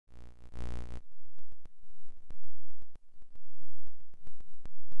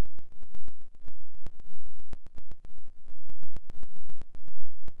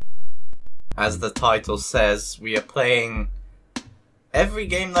as the title says, we are playing every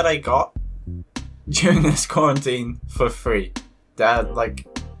game that I got during this quarantine for free.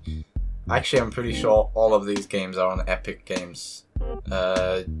 Actually, I'm pretty sure all of these games are on Epic Games.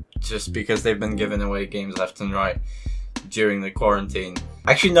 Just because they've been giving away games left and right during the quarantine.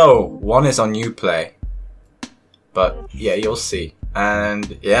 Actually, no, one is on Uplay. But yeah, you'll see.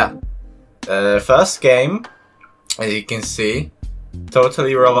 And yeah, first game, as you can see,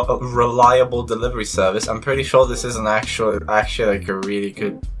 totally reliable delivery service. I'm pretty sure this is actually like a really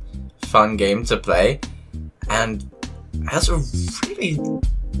good, fun game to play, and has a really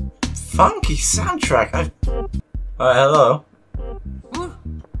funky soundtrack. Alright, hello.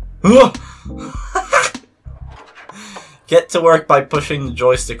 Get to work by pushing the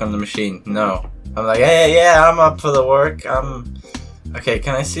joystick on the machine. No. I'm like, hey, yeah, I'm up for the work. Okay,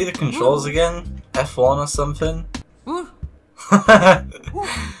 can I see the controls again? F1 or something?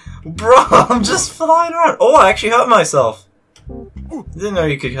 Bro, I'm just flying around. Oh, I actually hurt myself. Didn't know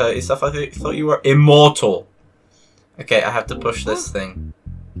you could hurt yourself. I thought you were immortal. Okay, I have to push this thing.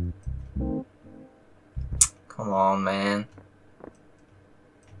 Come on, man.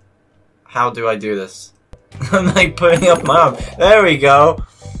 How do I do this? I'm like putting up my arm. There we go.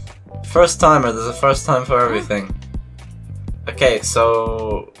 First timer. There's a first time for everything. Okay,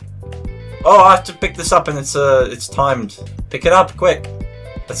 so... Oh, I have to pick this up and it's timed. Pick it up, quick.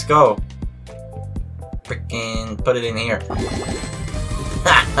 Let's go. Freaking put it in here.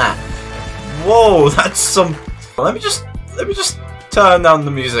 Whoa, that's some... Let me just turn down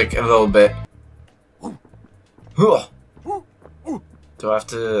the music a little bit. Do I have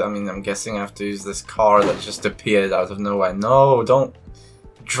to... I mean, I'm guessing I have to use this car that just appeared out of nowhere. No, don't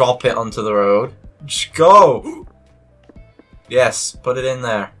drop it onto the road. Just go! Yes, put it in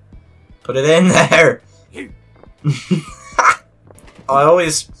there. Put it in there! I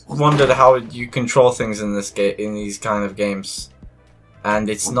always wondered how you control things in this in these kind of games. And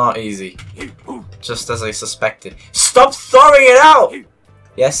it's not easy. Just as I suspected. Stop throwing it out!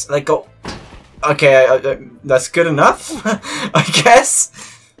 Yes, let go. Okay, that's good enough, I guess.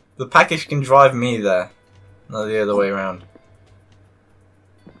 The package can drive me there, not the other way around.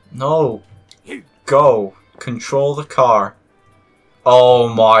 No, go, control the car. Oh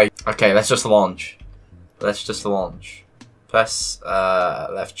my. Okay, let's just launch. Let's just launch. Press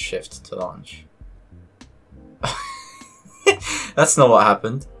left shift to launch. That's not what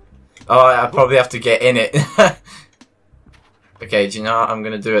happened. Oh, I probably have to get in it. Okay, do you know what? I'm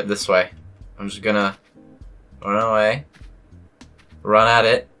gonna do it this way. I'm just gonna run away, run at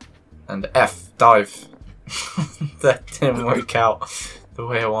it, and F, dive. That didn't work out the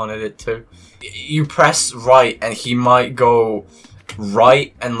way I wanted it to. You press right and he might go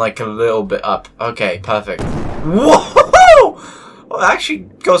right and like a little bit up. Okay, perfect. Whoa! Well, it actually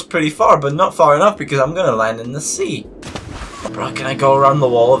goes pretty far, but not far enough because I'm gonna land in the sea. Bro, can I go around the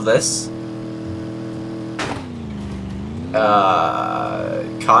wall of this?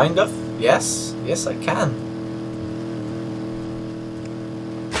 Kind of. Yes, yes I can.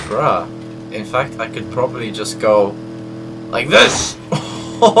 Bruh. In fact, I could probably just go like this.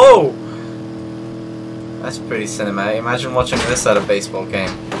 Oh! That's pretty cinematic. Imagine watching this at a baseball game.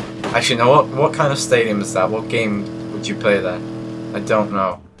 Actually, no, what kind of stadium is that? What game would you play there? I don't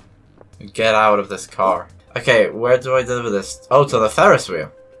know. Get out of this car. Okay, where do I deliver this? Oh, to the Ferris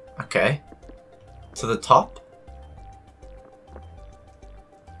wheel. Okay. To the top?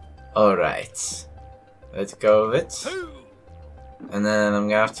 Alright. Let's go with it. And then I'm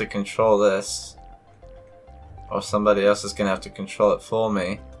gonna have to control this. Or somebody else is gonna have to control it for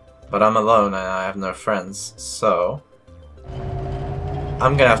me. But I'm alone and I have no friends, so...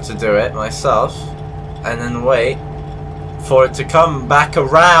 I'm gonna have to do it myself. And then wait for it to come back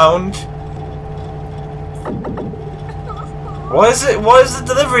around. Why is the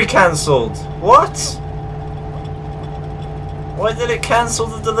delivery cancelled? What? Why did it cancel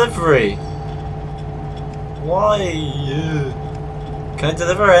the delivery? Why? Can I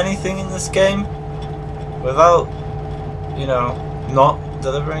deliver anything in this game without, you know, not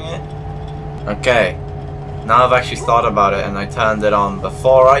delivering it? Okay. Now I've actually thought about it and I turned it on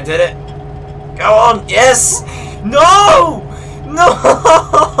before I did it. Go on! Yes! No! No!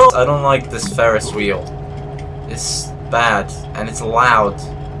 I don't like this Ferris wheel. It's bad and it's loud.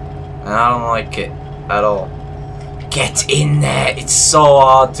 And I don't like it at all. Get in there! It's so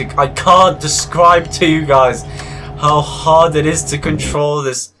hard to... I can't describe to you guys how hard it is to control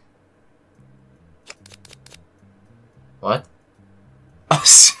this. What?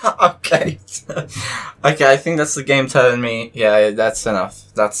 Okay. Okay, I think that's the game telling me, yeah, that's enough.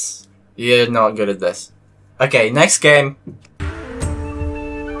 You're not good at this. Okay, next game.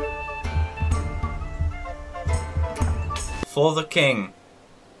 For the king.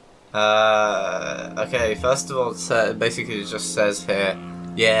 Okay, first of all, basically it just says here,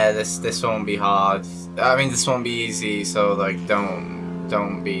 yeah, this won't be hard. I mean, this won't be easy, so like,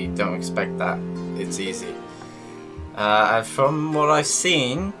 don't expect that it's easy. And from what I've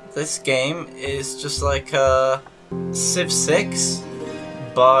seen, this game is just like Civ 6,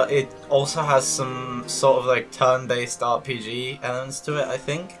 but it also has some sort of like turn-based RPG elements to it. I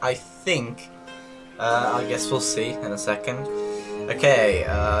think. I guess we'll see in a second. Okay,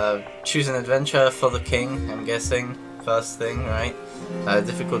 choose an adventure for the king, I'm guessing. First thing, right?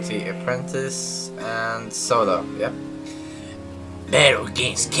 Difficulty apprentice and solo, yep. Battle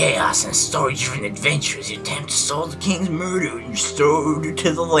against chaos and story-driven adventures. You attempt to solve the king's murder and restore order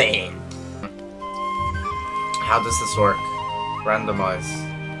to the land. How does this work? Randomize.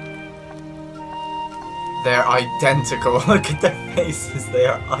 They're identical. Look at their faces. They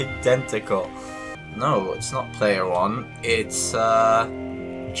are identical. No, it's not player one. It's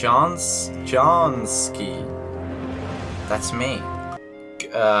Jansky. That's me.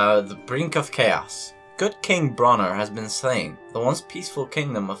 The brink of chaos. Good King Bronner has been slain. The once peaceful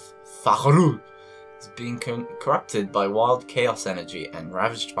kingdom of Fakhrul is being corrupted by wild chaos energy and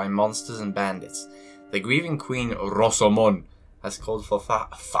ravaged by monsters and bandits. The grieving Queen Rosamond has called for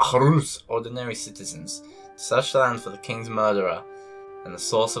Fakhrul's ordinary citizens to search the land for the king's murderer and the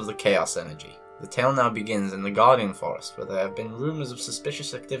source of the chaos energy. The tale now begins in the Guardian Forest, where there have been rumors of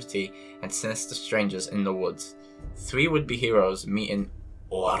suspicious activity and sinister strangers in the woods. 3 would-be heroes meet in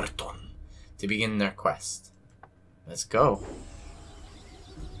Orton to begin their quest. Let's go.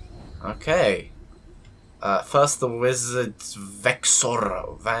 Okay. First the wizard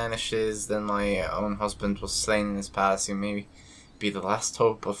Vexor vanishes, then my own husband was slain in his palace. You may be the last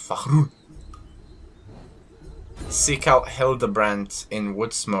hope of Fakhrul. Seek out Hildebrandt in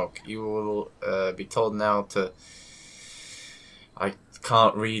Woodsmoke. You will be told now to... I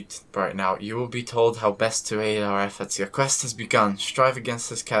can't read right now. You will be told how best to aid our efforts. Your quest has begun. Strive against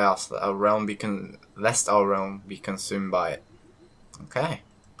this chaos, lest our realm be consumed by it. Okay.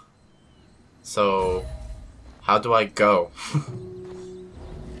 So, how do I go?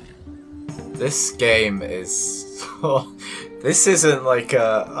 This game is... this isn't like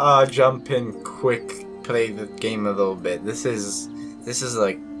a jump in quick, play the game a little bit. This is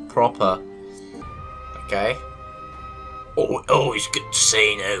like proper. Okay. Oh, always good to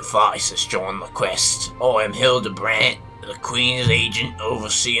see no vices join the quest. I am Hildebrandt, the Queen's agent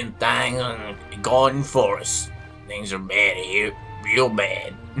overseeing things in the Garden Forest. Things are bad here, real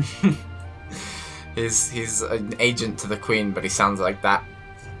bad. He's an agent to the Queen, but he sounds like that.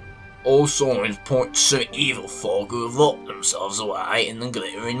 All signs point to some evil folk who have locked themselves away in the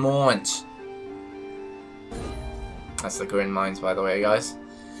glittering mines. That's the Glittering Mines, by the way, guys.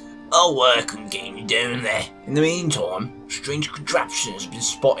 I'll work on getting you down there. In the meantime, strange contraption has been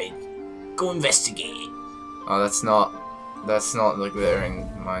spotted. Go investigate it. Oh, that's not the Glittering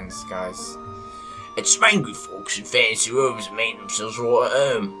Mines, guys. It's some angry folks in fancy robes that make themselves right at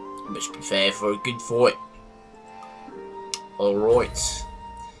home. You must prepare for a good fight. Alright.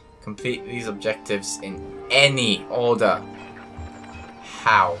 Complete these objectives in any order.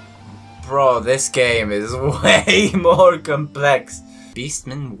 How? Bro, this game is way more complex.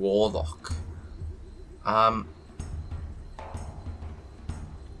 Beastman Warlock.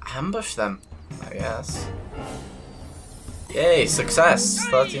 Ambush them, I guess. Yay, success!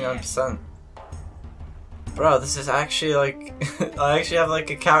 39%. Bro, this is actually like... I actually have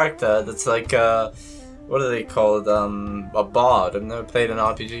like a character that's like what are they called? A bard. I've never played an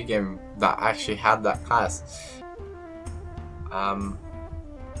RPG game that actually had that class.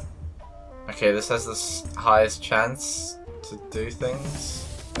 Okay, this has the highest chance to do things,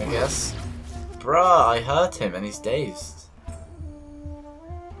 I guess. Bruh, I hurt him and he's dazed.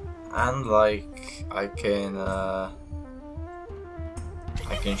 And like, I can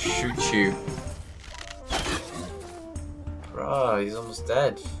shoot you. Bruh, he's almost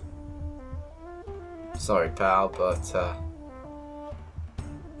dead. Sorry pal, but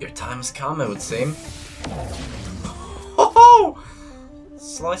your time has come, it would seem. Oh!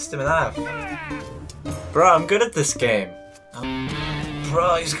 Sliced him in half. Bruh, I'm good at this game.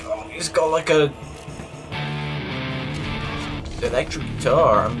 Bruh, he's got like a electric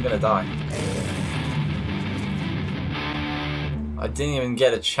guitar. I'm gonna die. I didn't even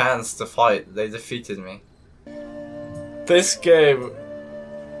get a chance to fight. They defeated me. This game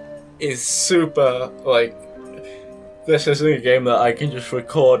is super, like, this isn't a game that I can just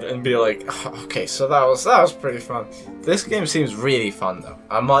record and be like, "Oh, okay, so that was pretty fun." This game seems really fun though.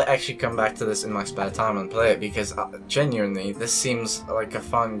 I might actually come back to this in my spare time and play it because genuinely, this seems like a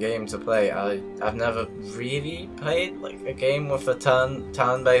fun game to play. I've never really played like a game with a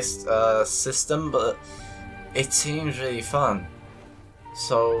turn-based system, but it seems really fun.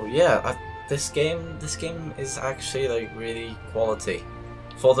 So yeah, this game is actually like really quality.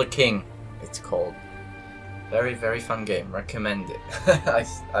 For the King, it's called. Very, very fun game. Recommend it.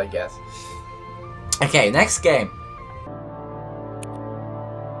 I guess. Okay, next game.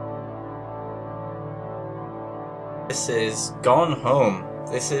 This is Gone Home.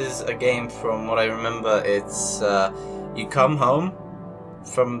 This is a game from what I remember. It's you come home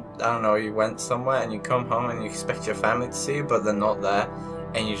from, I don't know, you went somewhere and you come home and you expect your family to see you, but they're not there,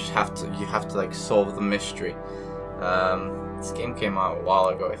 and you just have to like solve the mystery. This game came out a while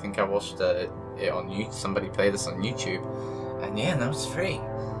ago. I think I watched it on YouTube. Somebody played this on YouTube, and yeah, now it's free.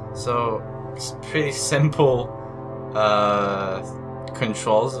 So it's pretty simple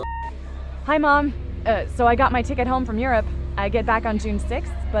controls. Hi, Mom. So I got my ticket home from Europe. I get back on June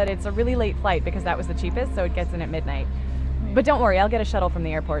 6th, but it's a really late flight because that was the cheapest, so it gets in at midnight. But don't worry, I'll get a shuttle from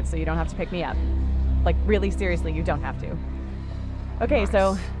the airport so you don't have to pick me up. Like, really seriously, you don't have to. Okay, nice.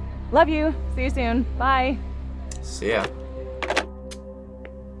 So love you. See you soon. Bye. See ya.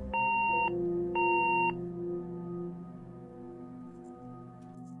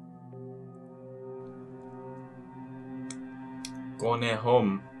 Gone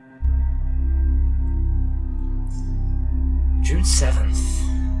Home. June 7th,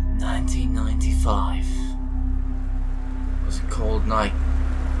 1995. It was a cold night.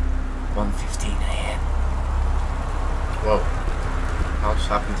 1:15 AM. Whoa. What just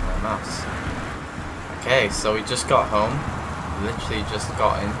happened to my mouse? Okay, so we just got home. Literally just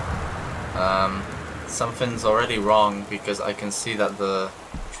got in. Something's already wrong because I can see that the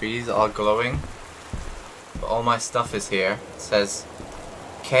trees are glowing. But all my stuff is here. It says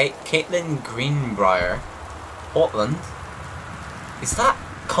Caitlin Greenbrier, Portland. Is that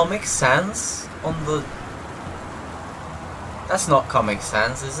Comic Sans on the... That's not Comic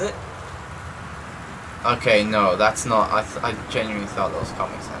Sans, is it? Okay, no, that's not. I genuinely thought that was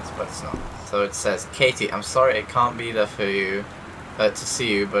Comic Sans, but it's not. So it says, Katie, I'm sorry I can't be there for you, to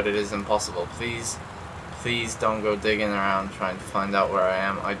see you, but it is impossible. Please don't go digging around trying to find out where I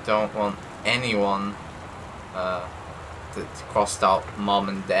am. I don't want anyone, that's crossed out Mom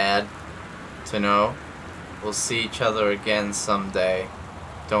and Dad, to know. We'll see each other again someday.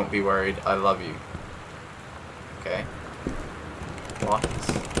 Don't be worried. I love you. Okay. What?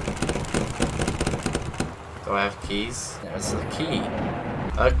 Do I have keys? There's the key.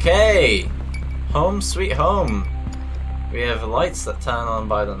 Okay! Home sweet home. We have lights that turn on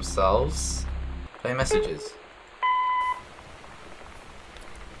by themselves. Play messages.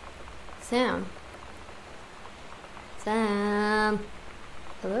 Sam. Sam.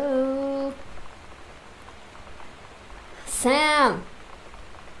 Hello. Sam.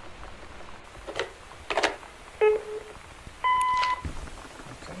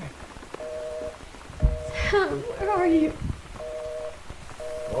 Okay. Sam, where are you?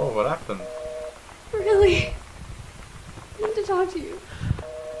 Whoa, what happened? Really? I need to talk to you.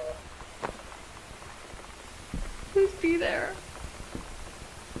 Please be there.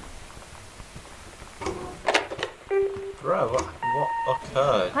 Bro, what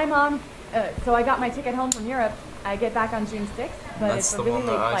occurred? Hi, Mom. So I got my ticket home from Europe. I get back on June 6th, but That's it's a the really one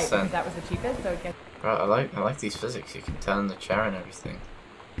late that I flight sent. because that was the cheapest, so it gets... Bro, I like these physics. You can turn the chair and everything.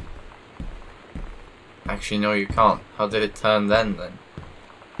 Actually, no, you can't. How did it turn then?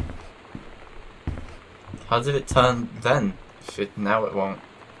 How did it turn then? If now it won't.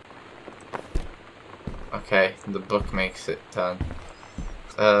 Okay, the book makes it turn.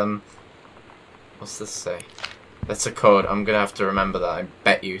 What's this say? That's a code. I'm gonna have to remember that. I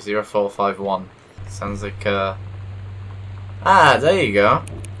bet you. 0451. Sounds like Ah, there you go.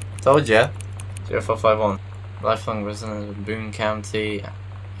 Told ya. 0451. Lifelong resident of Boone County.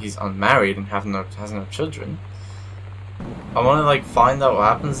 He's unmarried and has no children. I want to like find out what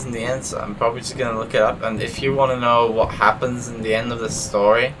happens in the end, so I'm probably just gonna look it up. And if you want to know what happens in the end of the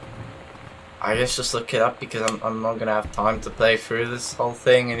story, I guess just look it up because I'm not gonna have time to play through this whole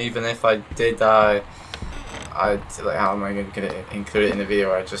thing. And even if I did, like, how am I gonna include it in the video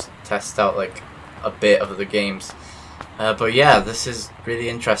where I just test out like a bit of the games? But yeah, this is really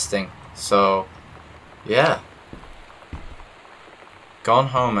interesting. So yeah, Gone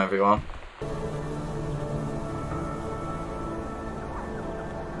Home, everyone.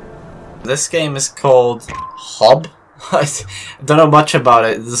 This game is called Hob. I don't know much about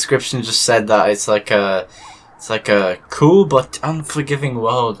it. The description just said that it's like a It's like a cool but unforgiving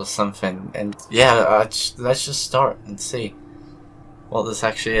world or something. And yeah, let's just start and see what this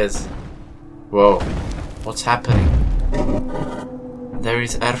actually is. Whoa, what's happening? There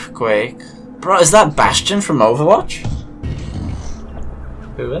is earthquake. Bro, is that Bastion from Overwatch?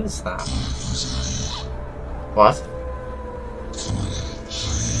 Who is that? What?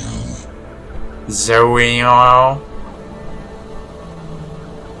 Zoe?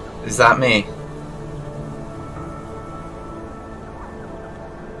 Is that me?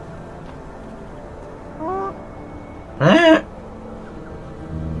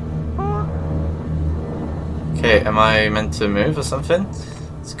 Okay, am I meant to move or something?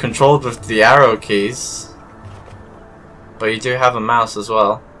 It's controlled with the arrow keys. But you do have a mouse as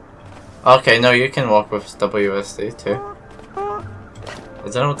well. Okay, no, you can walk with WSD too. I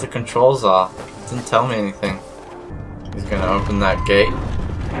don't know what the controls are. It didn't tell me anything. He's gonna open that gate.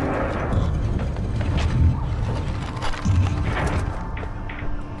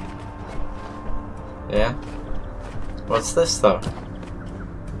 Yeah. What's this though?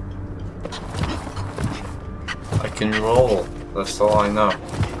 I can roll. That's all I know.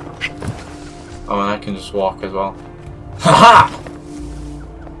 Oh, and I can just walk as well. Haha!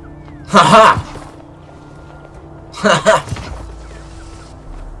 Haha! Haha!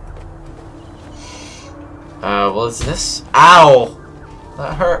 What is this? Ow!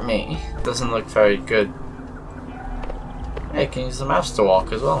 That hurt me. Doesn't look very good. Hey, can you use the mouse to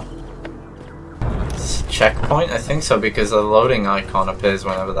walk as well? Is this a checkpoint? I think so, because the loading icon appears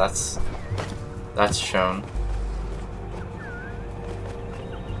whenever that's shown.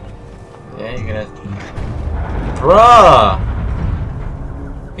 Yeah, you're gonna... Bruh!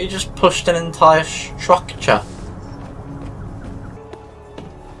 He just pushed an entire structure.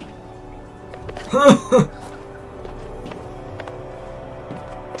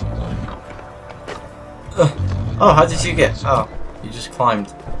 Oh, how did you get... Oh, you just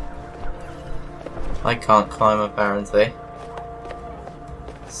climbed. I can't climb apparently.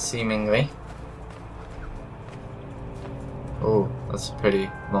 Seemingly. Oh, that's a pretty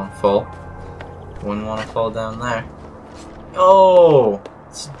long fall. Wouldn't want to fall down there. Oh!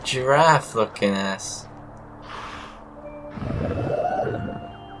 It's a giraffe looking ass.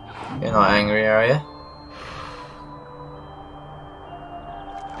 You're not angry, are you?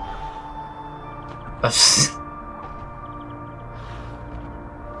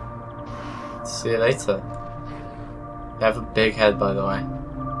 See you later. You have a big head, by the way.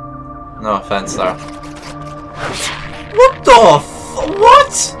 No offense, though. What the f-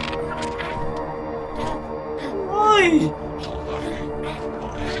 What? Why?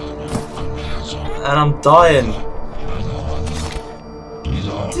 And I'm dying.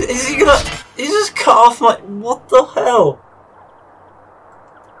 Is he gonna... He just cut off my... What the hell?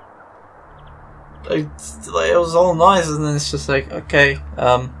 Like, it was all nice and then it's just like, okay,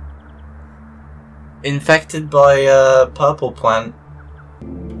 infected by purple plant.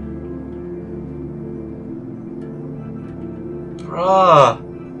 Bruh.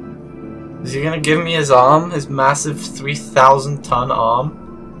 Is he gonna give me his arm? His massive 3,000-ton arm?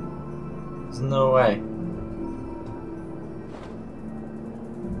 There's no way.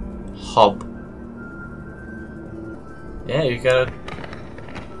 Hob. Yeah, you get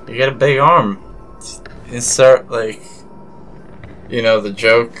a big arm. Insert, like, you know, the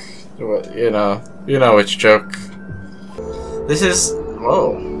joke. You know which joke. This is...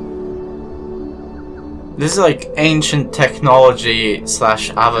 Whoa. This is like ancient technology /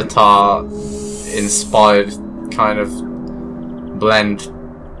 Avatar inspired kind of blend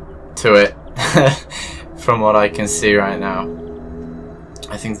to it from what I can see right now.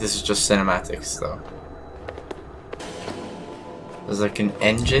 I think this is just cinematics though. There's like an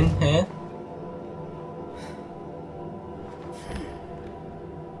engine here.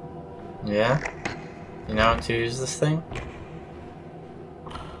 Yeah? You know how to use this thing?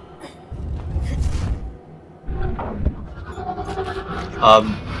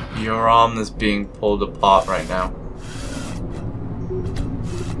 Your arm is being pulled apart right now.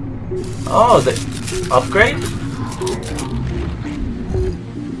 Oh, the upgrade?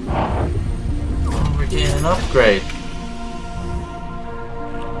 Oh, we're getting an upgrade.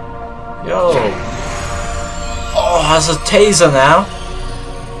 Yo. Oh, has a taser now.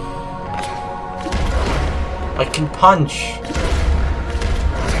 I can punch.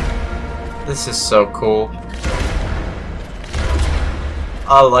 This is so cool.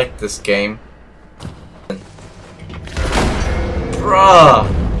 I like this game. Bruh!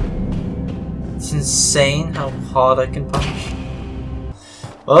 It's insane how hard I can punch.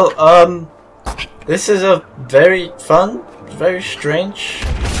 Well, this is a very fun, very strange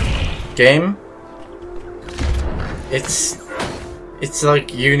game. it's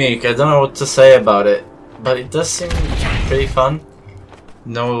like unique. I don't know what to say about it, but it does seem pretty fun.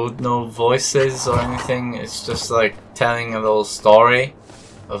 No voices or anything. It's just like telling a little story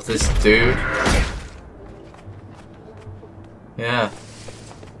of this dude. Yeah.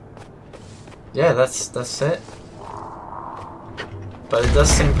 Yeah, that's it. But it does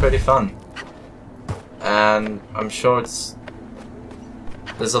seem pretty fun. And I'm sure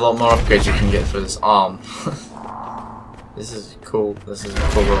there's a lot more upgrades you can get for this arm. This is cool. This is a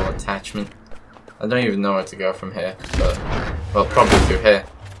cool little attachment. I don't even know where to go from here, but well, probably through here.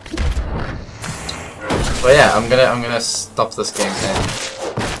 But yeah, I'm gonna stop this game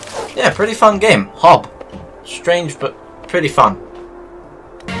here. Yeah, pretty fun game. Hob. Strange, but pretty fun.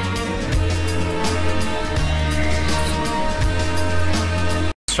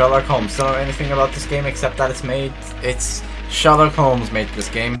 Sherlock Holmes. Don't know anything about this game except that it's Sherlock Holmes made this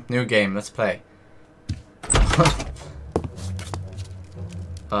game. New game. Let's play.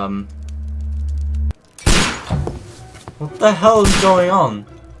 What the hell is going on?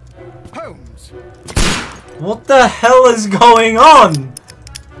 Holmes. What the hell is going on?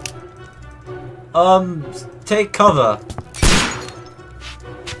 Take cover.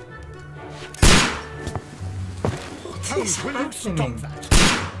 What is Holmes, will you stop happening? that?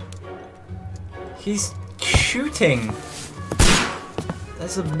 He's shooting.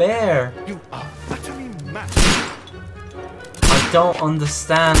 There's a bear. You are utterly mad. I don't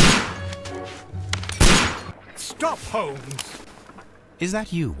understand. Stop, Holmes. Is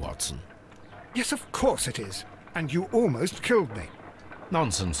that you, Watson? Yes, of course it is. And you almost killed me.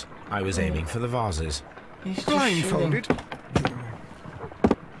 Nonsense. I was aiming for the vases. He's just Blindfolded. shooting.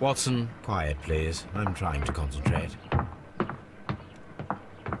 Watson, quiet, please. I'm trying to concentrate.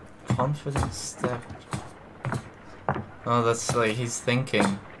 Confident step. Oh, that's like he's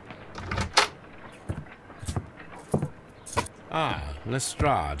thinking. Ah,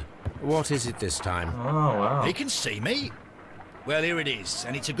 Lestrade. What is it this time? Oh wow. He can see me. Well, here it is,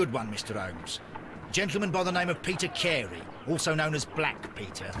 and it's a good one, Mr. Holmes. A gentleman by the name of Peter Carey, also known as Black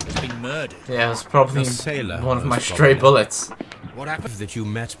Peter, has been murdered. Yeah, it was probably A sailor, one of my most stray probably. bullets. What happened? That you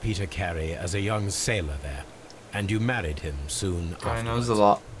met Peter Carey as a young sailor there, and you married him soon Guy knows afterwards. a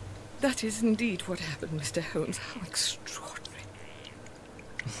lot. That is indeed what happened, Mr. Holmes. How extraordinary.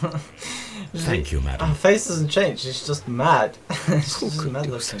 Thank you, madam. Her face doesn't change. She's just mad. She's Who just could mad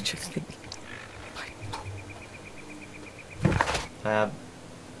do looking. such a thing? Tab.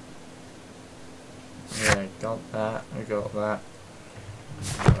 Yeah, got that. I got that.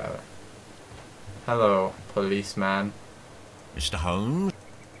 Whatever. Hello, policeman. Mr. Holmes?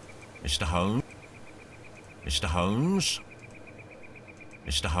 Mr. Holmes? Mr. Holmes?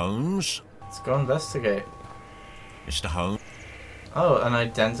 Mr. Holmes? Let's go investigate. Mr. Holmes? Oh, an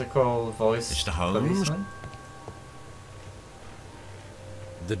identical voice Mr. Holmes? policeman?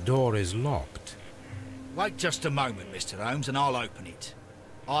 The door is locked. Wait just a moment, Mr. Holmes, and I'll open it.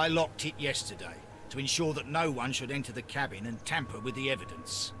 I locked it yesterday to ensure that no one should enter the cabin and tamper with the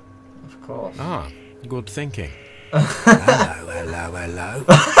evidence. Of course. Ah, good thinking. Hello.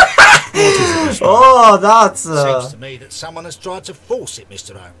 Oh, that's Seems to me that someone has tried to force it,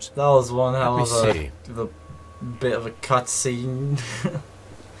 Mr. Holmes. that was one hell Let of me a bit of a cutscene.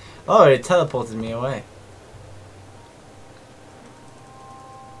 Oh, it teleported me away.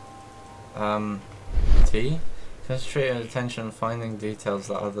 T? Concentrate your attention on finding details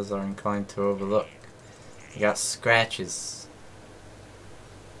that others are inclined to overlook. You got scratches.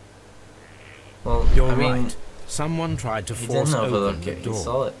 Well, You're I mean, right. Someone tried to he force didn't open overlook the it. He door.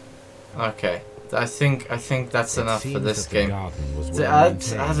 saw it. Okay, I think that's It enough for seems this that the game. garden was I well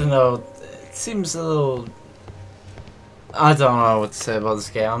maintained. don't know. It seems a little. I don't know what to say about this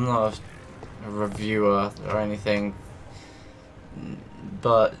game. I'm not a reviewer or anything,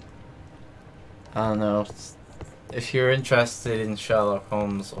 but I don't know. If you're interested in Sherlock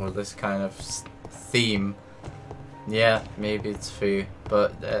Holmes or this kind of theme, yeah, maybe it's for you.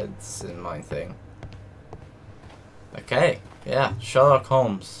 But it's in my thing. Okay, yeah, Sherlock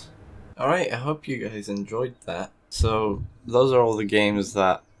Holmes. Alright, I hope you guys enjoyed that. So, those are all the games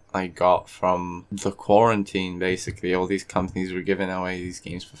that I got from the quarantine, basically. All these companies were giving away these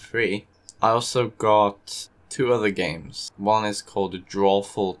games for free. I also got 2 other games. One is called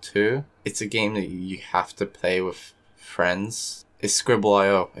Drawful 2. It's a game that you have to play with friends. It's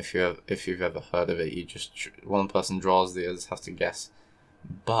Scribble.io, if you've ever heard of it. You just, one person draws, the others have to guess.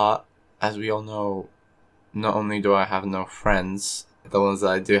 But, as we all know, not only do I have no friends, the ones that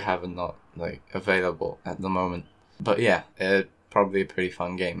I do have are not available at the moment. But yeah, probably a pretty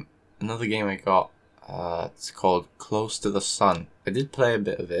fun game. Another game I got It's called Close to the Sun. I did play a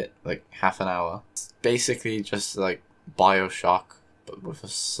bit of it, like half an hour. It's basically just like BioShock, but with a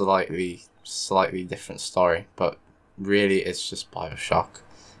slightly different story. But really, it's just BioShock,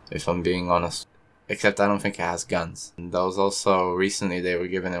 if I'm being honest. Except I don't think it has guns. And there was also, recently they were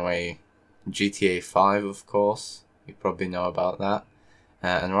giving away GTA 5, of course. You probably know about that.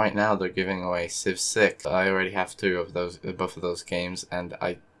 And right now they're giving away Civ 6. I already have both of those games, and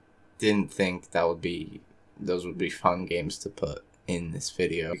I didn't think those would be fun games to put in this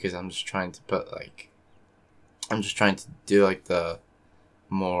video, because I'm just trying to do like the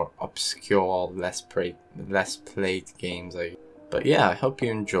more obscure, less played games. But yeah, I hope you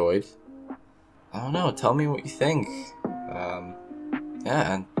enjoyed. I don't know, tell me what you think.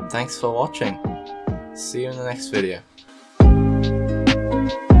 Yeah, and thanks for watching. See you in the next video.